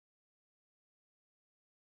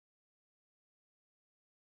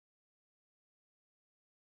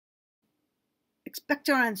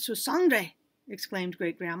Expectorant su sangre, exclaimed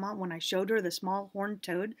Great-Grandma when I showed her the small horned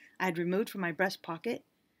toad I had removed from my breast pocket.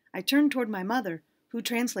 I turned toward my mother, who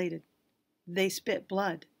translated. They spit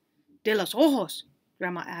blood. De los ojos,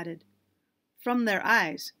 Grandma added. From their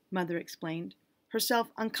eyes, Mother explained,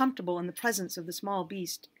 herself uncomfortable in the presence of the small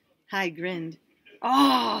beast. I grinned.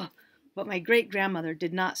 Ah! But my great-grandmother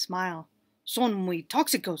did not smile. Son muy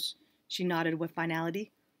tóxicos, she nodded with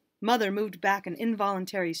finality. Mother moved back an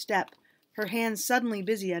involuntary step, her hands suddenly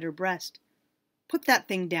busy at her breast. Put that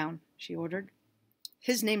thing down, she ordered.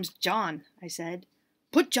 His name's John, I said.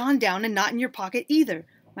 Put John down and not in your pocket either,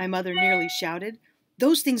 my mother nearly shouted.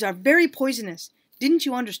 Those things are very poisonous. Didn't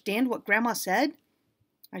you understand what Grandma said?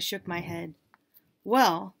 I shook my head.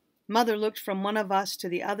 Well, Mother looked from one of us to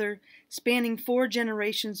the other, spanning 4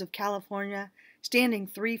 generations of California, standing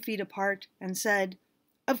 3 feet apart, and said,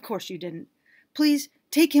 Of course you didn't. Please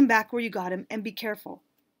take him back where you got him and be careful.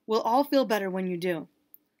 We'll all feel better when you do.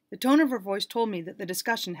 The tone of her voice told me that the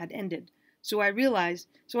discussion had ended, so I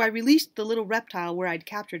released the little reptile where I'd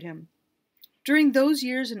captured him. During those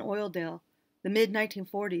years in Oildale, the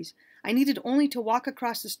mid-1940s, I needed only to walk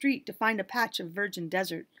across the street to find a patch of virgin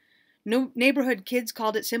desert. No neighborhood kids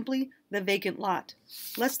called it simply the vacant lot.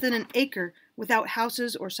 Less than an acre without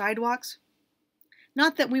houses or sidewalks.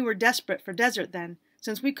 Not that we were desperate for desert then,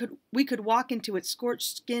 since we could walk into its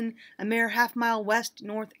scorched skin a mere half-mile west,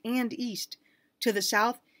 north, and east. To the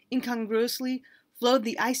south, incongruously, flowed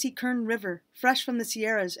the icy Kern River, fresh from the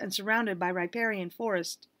Sierras and surrounded by riparian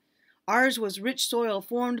forest. Ours was rich soil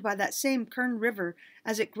formed by that same Kern River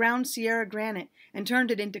as it ground Sierra granite and turned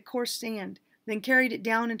it into coarse sand, then carried it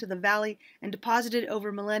down into the valley and deposited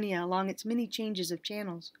over millennia along its many changes of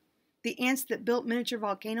channels. The ants that built miniature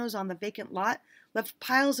volcanoes on the vacant lot left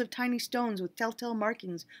piles of tiny stones with telltale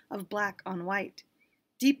markings of black on white.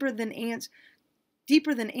 Deeper than ants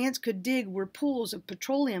could dig were pools of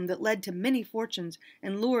petroleum that led to many fortunes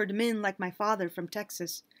and lured men like my father from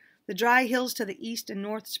Texas. The dry hills to the east and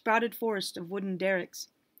north sprouted forests of wooden derricks.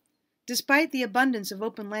 Despite the abundance of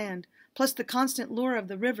open land, plus the constant lure of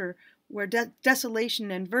the river where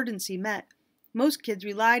desolation and verdancy met, most kids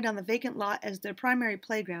relied on the vacant lot as their primary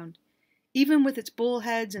playground. Even with its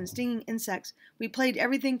bullheads and stinging insects, we played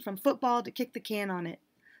everything from football to kick the can on it.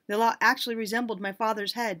 The lot actually resembled my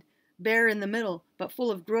father's head, bare in the middle, but full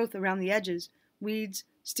of growth around the edges, weeds,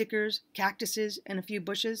 stickers, cactuses, and a few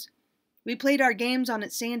bushes. We played our games on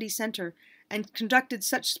its sandy center and conducted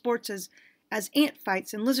such sports as ant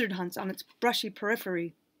fights and lizard hunts on its brushy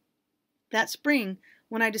periphery. That spring,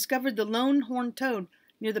 when I discovered the lone horned toad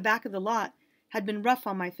near the back of the lot, had been rough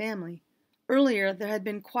on my family. Earlier, there had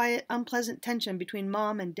been quiet, unpleasant tension between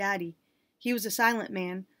Mom and Daddy. He was a silent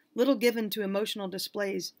man, little given to emotional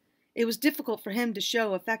displays. It was difficult for him to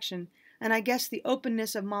show affection, and I guess the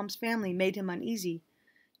openness of Mom's family made him uneasy.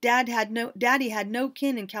 Daddy had no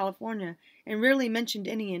kin in California, and rarely mentioned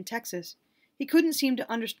any in Texas. He couldn't seem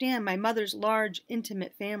to understand my mother's large,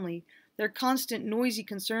 intimate family, their constant noisy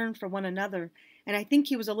concern for one another, and I think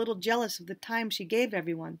he was a little jealous of the time she gave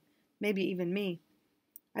everyone, maybe even me.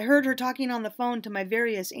 I heard her talking on the phone to my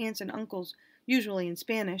various aunts and uncles, usually in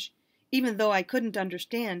Spanish, even though I couldn't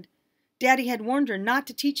understand. Daddy had warned her not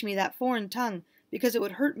to teach me that foreign tongue because it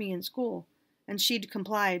would hurt me in school, and she'd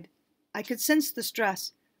complied. I could sense the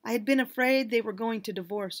stress. I had been afraid they were going to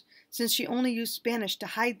divorce, since she only used Spanish to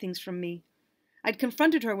hide things from me. I'd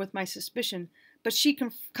confronted her with my suspicion, but she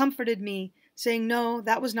comforted me, saying no,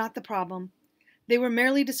 that was not the problem. They were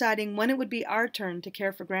merely deciding when it would be our turn to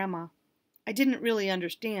care for Grandma. I didn't really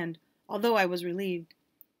understand, although I was relieved.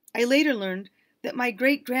 I later learned that my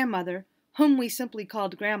great-grandmother, whom we simply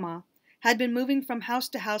called Grandma, had been moving from house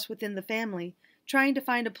to house within the family, trying to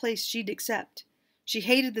find a place she'd accept. She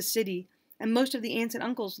hated the city, and most of the aunts and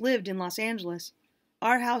uncles lived in Los Angeles.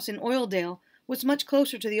 Our house in Oildale was much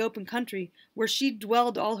closer to the open country, where she'd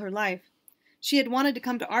dwelled all her life. She had wanted to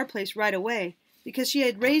come to our place right away, because she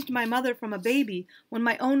had raised my mother from a baby when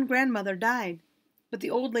my own grandmother died. But the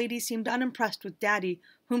old lady seemed unimpressed with Daddy,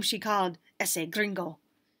 whom she called ese gringo.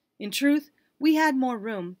 In truth, we had more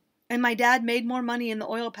room, and my dad made more money in the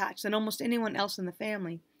oil patch than almost anyone else in the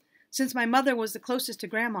family. Since my mother was the closest to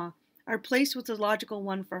Grandma, our place was the logical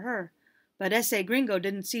one for her. But ese gringo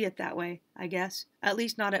didn't see it that way, I guess, at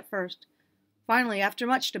least not at first. Finally, after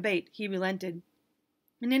much debate, he relented.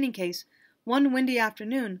 In any case, one windy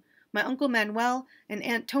afternoon, my Uncle Manuel and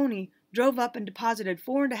Aunt Tony drove up and deposited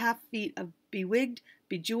 4.5 feet of bewigged,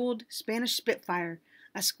 bejeweled Spanish Spitfire,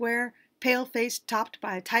 a square, pale face topped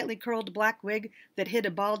by a tightly curled black wig that hid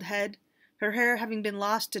a bald head, her hair having been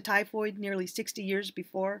lost to typhoid nearly 60 years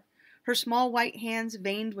before, her small white hands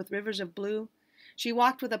veined with rivers of blue. She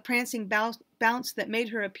walked with a prancing bounce that made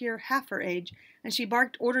her appear half her age, and she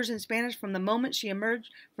barked orders in Spanish from the moment she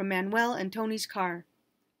emerged from Manuel and Tony's car.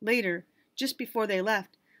 Later, just before they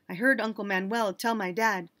left, I heard Uncle Manuel tell my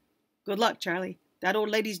dad, "Good luck, Charlie. That old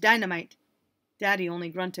lady's dynamite." Daddy only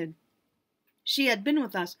grunted. She had been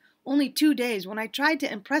with us only 2 days when I tried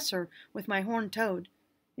to impress her with my horned toad.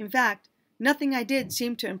 In fact, nothing I did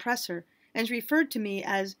seemed to impress her, and she referred to me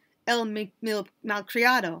as el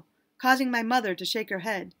malcriado, causing my mother to shake her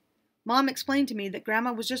head. Mom explained to me that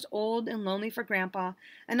Grandma was just old and lonely for Grandpa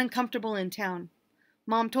and uncomfortable in town.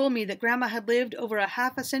 Mom told me that Grandma had lived over a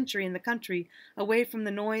half a century in the country, away from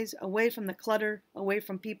the noise, away from the clutter, away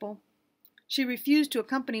from people. She refused to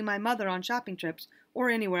accompany my mother on shopping trips or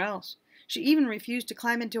anywhere else. She even refused to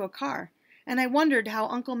climb into a car, and I wondered how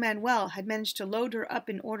Uncle Manuel had managed to load her up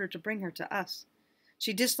in order to bring her to us.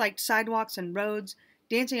 She disliked sidewalks and roads,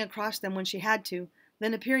 dancing across them when she had to,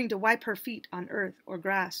 then appearing to wipe her feet on earth or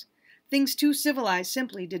grass. Things too civilized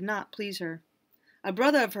simply did not please her. A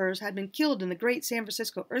brother of hers had been killed in the great San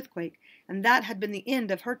Francisco earthquake, and that had been the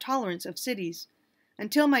end of her tolerance of cities.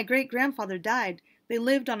 Until my great-grandfather died, they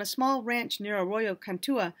lived on a small ranch near Arroyo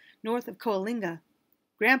Cantua, north of Coalinga.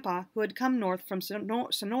 Grandpa, who had come north from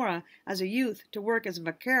Sonora as a youth to work as a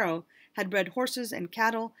vaquero, had bred horses and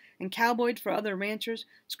cattle and cowboyed for other ranchers,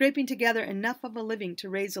 scraping together enough of a living to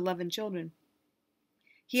raise 11 children.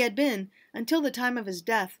 He had been, until the time of his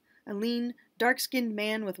death, a lean, dark-skinned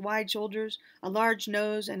man with wide shoulders, a large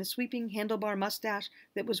nose, and a sweeping handlebar mustache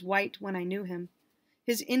that was white when I knew him.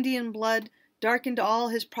 His Indian blood darkened all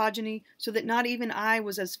his progeny so that not even I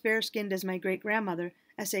was as fair-skinned as my great-grandmother,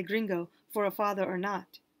 ese gringo, for a father or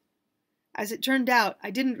not. As it turned out,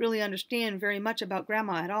 I didn't really understand very much about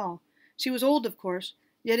Grandma at all. She was old, of course,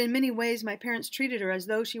 yet in many ways my parents treated her as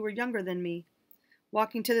though she were younger than me,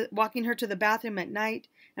 walking her to the bathroom at night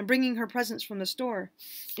and bringing her presents from the store.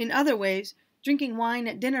 In other ways, drinking wine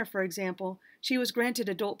at dinner, for example, she was granted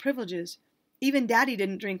adult privileges. Even Daddy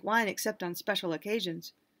didn't drink wine except on special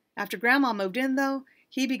occasions. After Grandma moved in, though,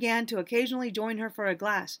 he began to occasionally join her for a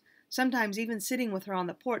glass, sometimes even sitting with her on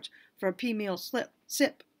the porch for a pea-meal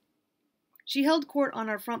sip. She held court on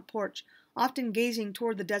our front porch, often gazing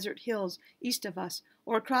toward the desert hills east of us,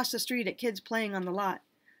 or across the street at kids playing on the lot.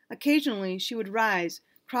 Occasionally she would rise,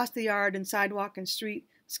 cross the yard and sidewalk and street,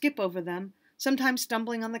 skip over them, sometimes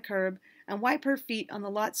stumbling on the curb, and wipe her feet on the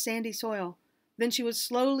lot's sandy soil. Then she would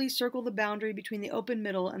slowly circle the boundary between the open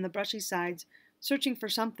middle and the brushy sides, searching for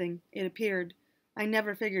something, it appeared. I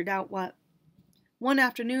never figured out what. One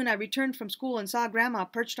afternoon I returned from school and saw Grandma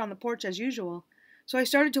perched on the porch as usual, so I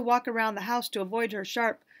started to walk around the house to avoid her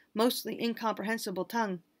sharp, mostly incomprehensible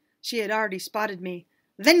tongue. She had already spotted me.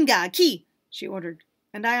 "Venga, aquí!" she ordered,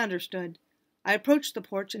 and I understood. I approached the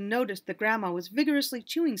porch and noticed that Grandma was vigorously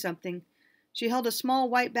chewing something. She held a small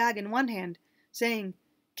white bag in one hand, saying,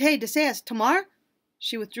 "¿Qué deseas tomar?"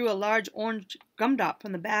 She withdrew a large orange gumdrop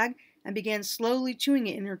from the bag and began slowly chewing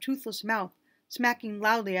it in her toothless mouth, smacking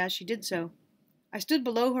loudly as she did so. I stood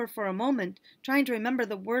below her for a moment, trying to remember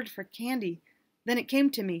the word for candy. Then it came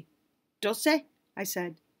to me. "Dulce?" I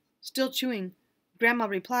said. Still chewing, Grandma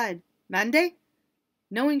replied, "Mande?"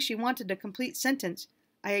 Knowing she wanted a complete sentence,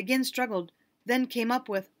 I again struggled, then came up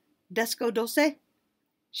with, "Desco dulce?"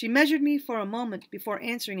 She measured me for a moment before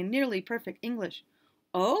answering in nearly perfect English.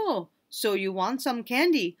 "Oh, so you want some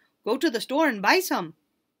candy. Go to the store and buy some."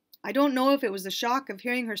 I don't know if it was the shock of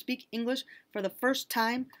hearing her speak English for the first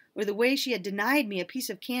time or the way she had denied me a piece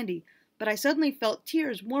of candy, but I suddenly felt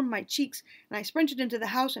tears warm my cheeks, and I sprinted into the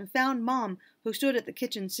house and found Mom, who stood at the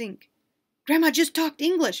kitchen sink. "Grandma just talked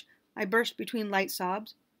English," I burst between light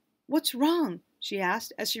sobs. "What's wrong?" she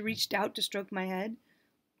asked as she reached out to stroke my head.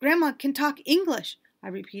 "Grandma can talk English," I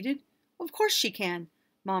repeated. "Of course she can,"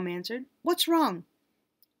 Mom answered. "What's wrong?"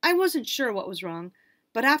 I wasn't sure what was wrong,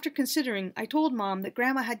 but after considering, I told Mom that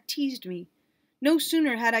Grandma had teased me. No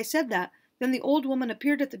sooner had I said that than the old woman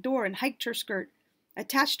appeared at the door and hiked her skirt.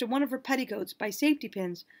 Attached to one of her petticoats by safety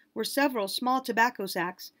pins were several small tobacco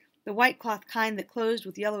sacks, the white cloth kind that closed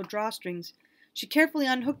with yellow drawstrings. She carefully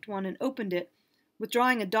unhooked one and opened it,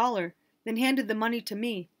 withdrawing $1, then handed the money to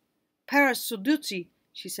me. "Para Sudutsi,"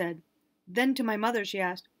 she said. Then to my mother she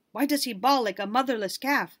asked, "Why does he bawl like a motherless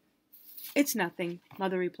calf?" "It's nothing,"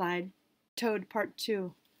 Mother replied. Toad Part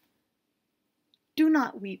 2. "Do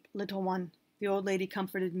not weep, little one," the old lady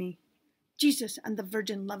comforted me. "Jesus and the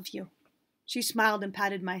Virgin love you." She smiled and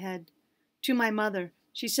patted my head. To my mother,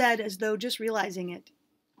 she said, as though just realizing it,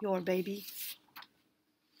 "Your baby."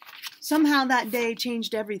 Somehow that day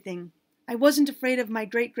changed everything. I wasn't afraid of my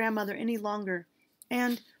great-grandmother any longer,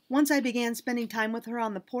 and, Once I began spending time with her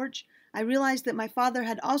on the porch, I realized that my father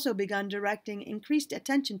had also begun directing increased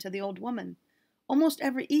attention to the old woman. Almost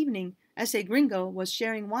every evening, Ese Gringo was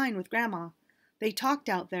sharing wine with Grandma. They talked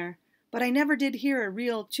out there, but I never did hear a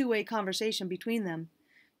real two-way conversation between them.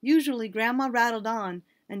 Usually Grandma rattled on,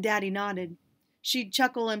 and Daddy nodded. She'd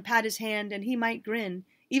chuckle and pat his hand, and he might grin,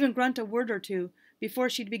 even grunt a word or two, before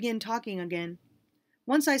she'd begin talking again.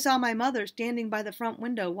 Once I saw my mother standing by the front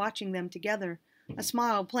window watching them together, a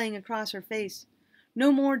smile playing across her face.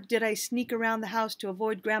 No more did I sneak around the house to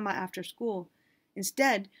avoid Grandma after school.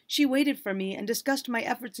 Instead, she waited for me and discussed my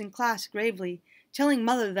efforts in class gravely, telling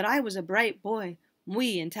Mother that I was a bright boy,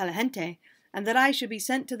 muy inteligente, and that I should be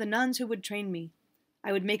sent to the nuns who would train me.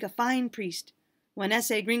 I would make a fine priest. When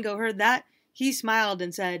Ese Gringo heard that, he smiled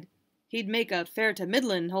and said he'd make a fair to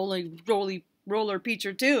middlin' holy roller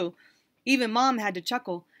preacher too. Even Mom had to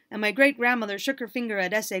chuckle, and my great-grandmother shook her finger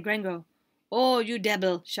at Ese Gringo. "Oh, you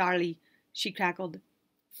devil, Charlie," she cackled.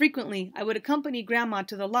 Frequently, I would accompany Grandma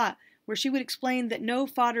to the lot, where she would explain that no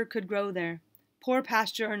fodder could grow there. Poor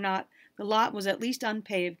pasture or not, the lot was at least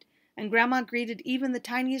unpaved, and Grandma greeted even the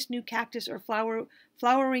tiniest new cactus or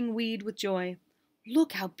flowering weed with joy.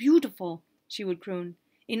 "Look how beautiful," she would croon.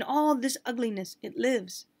 "In all this ugliness, it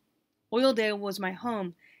lives." Oildale was my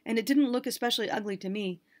home, and it didn't look especially ugly to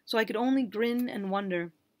me, so I could only grin and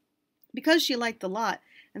wonder. Because she liked the lot,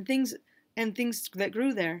 and things that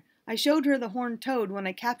grew there, I showed her the horned toad when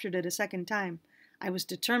I captured it a second time. I was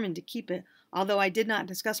determined to keep it, although I did not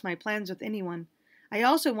discuss my plans with anyone. I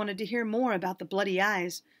also wanted to hear more about the bloody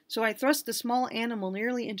eyes, so I thrust the small animal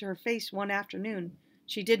nearly into her face one afternoon.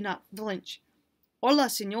 She did not flinch. "Hola,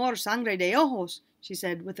 señor sangre de ojos," she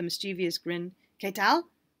said with a mischievous grin. "¿Qué tal?"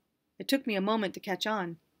 It took me a moment to catch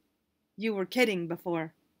on. "You were kidding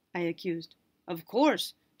before," I accused. "Of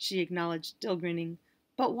course," she acknowledged, still grinning.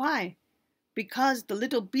 "But why?" "Because the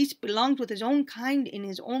little beast belongs with his own kind in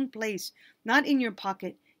his own place, not in your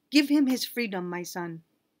pocket. Give him his freedom, my son."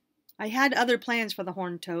 I had other plans for the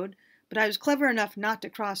horned toad, but I was clever enough not to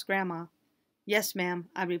cross Grandma. "Yes, ma'am,"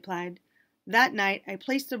 I replied. That night I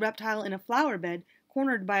placed the reptile in a flower bed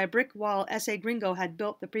cornered by a brick wall Ese Gringo had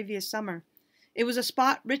built the previous summer. It was a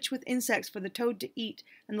spot rich with insects for the toad to eat,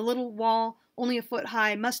 and the little wall, only a foot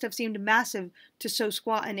high, must have seemed massive to so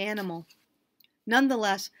squat an animal.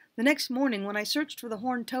 Nonetheless, the next morning when I searched for the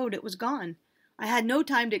horned toad, it was gone. I had no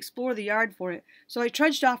time to explore the yard for it, so I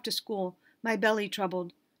trudged off to school, my belly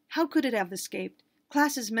troubled. How could it have escaped?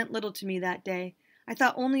 Classes meant little to me that day. I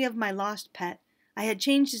thought only of my lost pet. I had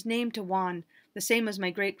changed his name to Juan, the same as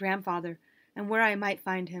my great-grandfather, and where I might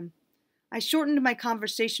find him. I shortened my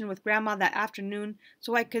conversation with Grandma that afternoon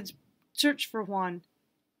so I could search for Juan.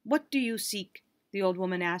 "What do you seek?" the old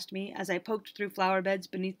woman asked me as I poked through flower beds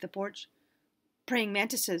beneath the porch. "Praying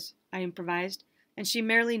mantises," I improvised, and she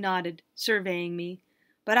merely nodded, surveying me.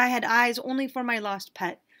 But I had eyes only for my lost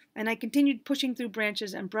pet, and I continued pushing through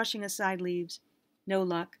branches and brushing aside leaves. No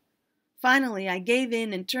luck. Finally, I gave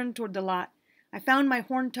in and turned toward the lot. I found my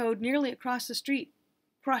horned toad nearly across the street.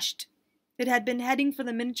 Crushed. It had been heading for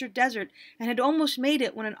the miniature desert and had almost made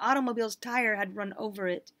it when an automobile's tire had run over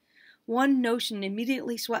it. One notion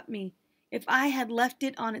immediately swept me. If I had left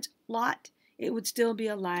it on its lot, it would still be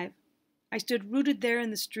alive. I stood rooted there in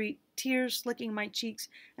the street, tears slicking my cheeks,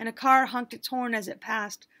 and a car honked its horn as it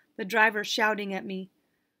passed, the driver shouting at me.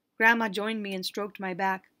 Grandma joined me and stroked my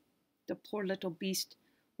back. "The poor little beast,"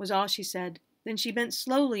 was all she said. Then she bent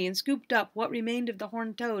slowly and scooped up what remained of the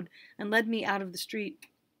horned toad and led me out of the street.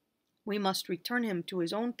 "We must return him to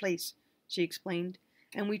his own place," she explained,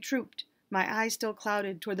 and we trooped, my eyes still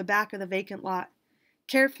clouded, toward the back of the vacant lot.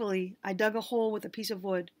 Carefully, I dug a hole with a piece of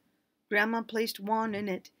wood. Grandma placed Juan in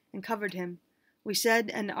it and covered him. We said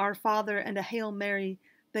an Our Father and a Hail Mary,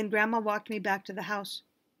 then Grandma walked me back to the house.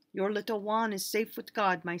 "Your little Juan is safe with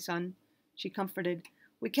God, my son," she comforted.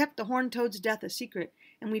 We kept the horned toad's death a secret,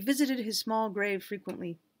 and we visited his small grave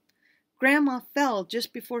frequently. Grandma fell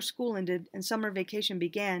just before school ended and summer vacation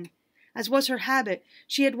began. As was her habit,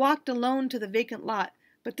 she had walked alone to the vacant lot,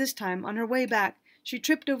 but this time, on her way back, she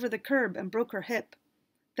tripped over the curb and broke her hip.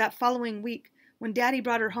 That following week, when Daddy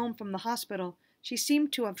brought her home from the hospital, she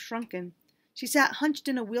seemed to have shrunken. She sat hunched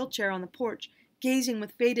in a wheelchair on the porch, gazing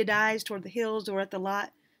with faded eyes toward the hills or at the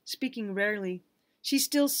lot, speaking rarely. She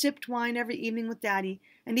still sipped wine every evening with Daddy,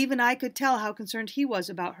 and even I could tell how concerned he was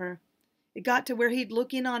about her. It got to where he'd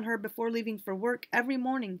look in on her before leaving for work every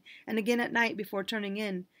morning and again at night before turning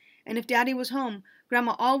in. And if Daddy was home,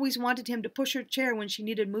 Grandma always wanted him to push her chair when she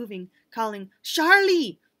needed moving, calling,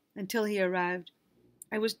 "Charlie!" until he arrived.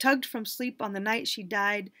 I was tugged from sleep on the night she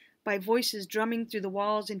died by voices drumming through the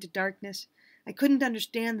walls into darkness. I couldn't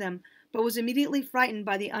understand them, but was immediately frightened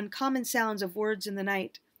by the uncommon sounds of words in the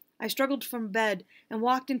night. I struggled from bed and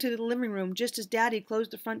walked into the living room just as Daddy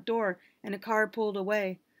closed the front door and a car pulled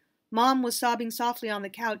away. Mom was sobbing softly on the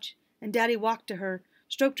couch, and Daddy walked to her,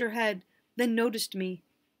 stroked her head, then noticed me.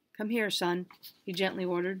 "Come here, son," he gently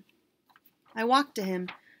ordered. I walked to him,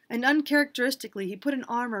 and uncharacteristically he put an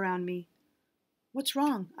arm around me. "What's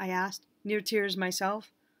wrong?" I asked, near tears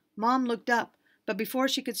myself. Mom looked up, but before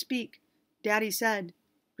she could speak, Daddy said,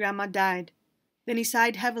 "Grandma died." Then he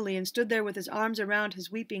sighed heavily and stood there with his arms around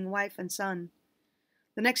his weeping wife and son.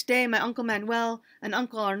 The next day my Uncle Manuel and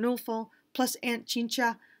Uncle Arnulfo, plus Aunt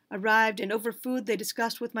Chincha, arrived, and over food they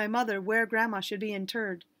discussed with my mother where Grandma should be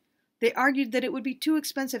interred. They argued that it would be too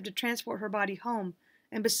expensive to transport her body home,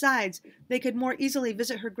 and besides, they could more easily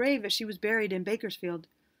visit her grave if she was buried in Bakersfield.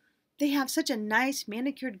 "They have such a nice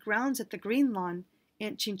manicured grounds at the Green Lawn,"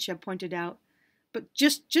 Aunt Chincha pointed out. But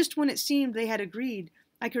just when it seemed they had agreed,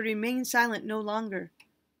 I could remain silent no longer.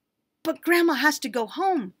 "But Grandma has to go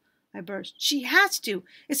home," I burst. "She has to.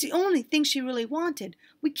 It's the only thing she really wanted.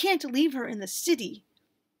 We can't leave her in the city."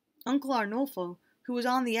 Uncle Arnulfo, who was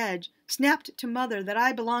on the edge, snapped to Mother that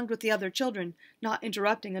I belonged with the other children, not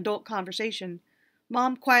interrupting adult conversation.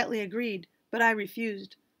 Mom quietly agreed, but I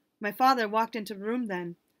refused. My father walked into the room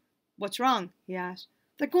then. "What's wrong?" he asked.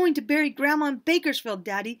 "They're going to bury Grandma in Bakersfield,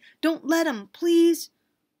 Daddy. Don't let 'em, please."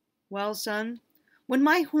 "Well, son, when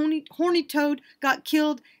my horny toad got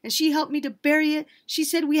killed and she helped me to bury it, she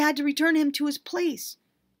said we had to return him to his place."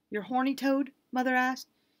 "Your horny toad?" Mother asked.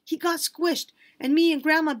 "He got squished, and me and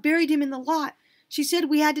Grandma buried him in the lot. She said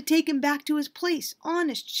we had to take him back to his place.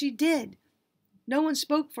 Honest, she did." No one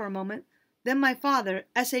spoke for a moment. Then my father,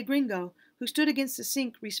 Ese Gringo, who stood against the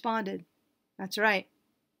sink, responded. "That's right."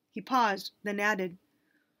 He paused, then added,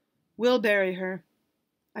 "We'll bury her."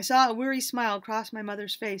 I saw a weary smile cross my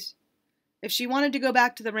mother's face. "If she wanted to go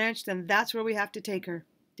back to the ranch, then that's where we have to take her,"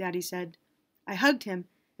 Daddy said. I hugged him,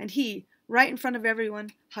 and he, right in front of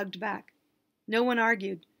everyone, hugged back. No one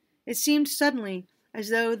argued. It seemed suddenly as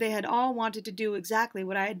though they had all wanted to do exactly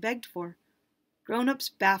what I had begged for. Grown-ups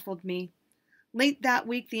baffled me. Late that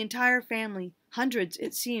week the entire family, hundreds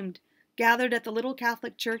it seemed, gathered at the little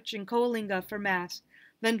Catholic church in Coalinga for Mass,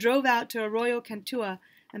 then drove out to Arroyo Cantua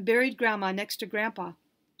and buried Grandma next to Grandpa.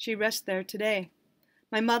 She rests there today.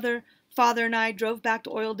 My mother, father, and I drove back to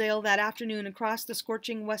Oildale that afternoon across the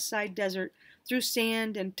scorching west side desert, through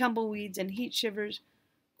sand and tumbleweeds and heat shivers.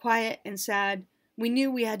 Quiet and sad, we knew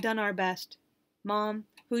we had done our best. Mom,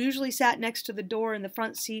 who usually sat next to the door in the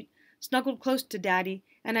front seat, snuggled close to Daddy,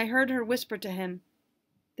 and I heard her whisper to him,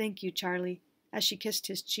 "Thank you, Charlie," as she kissed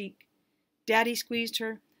his cheek. Daddy squeezed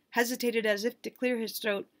her, hesitated as if to clear his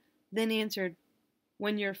throat, then answered,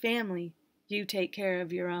 "When you're family, you take care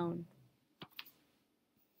of your own."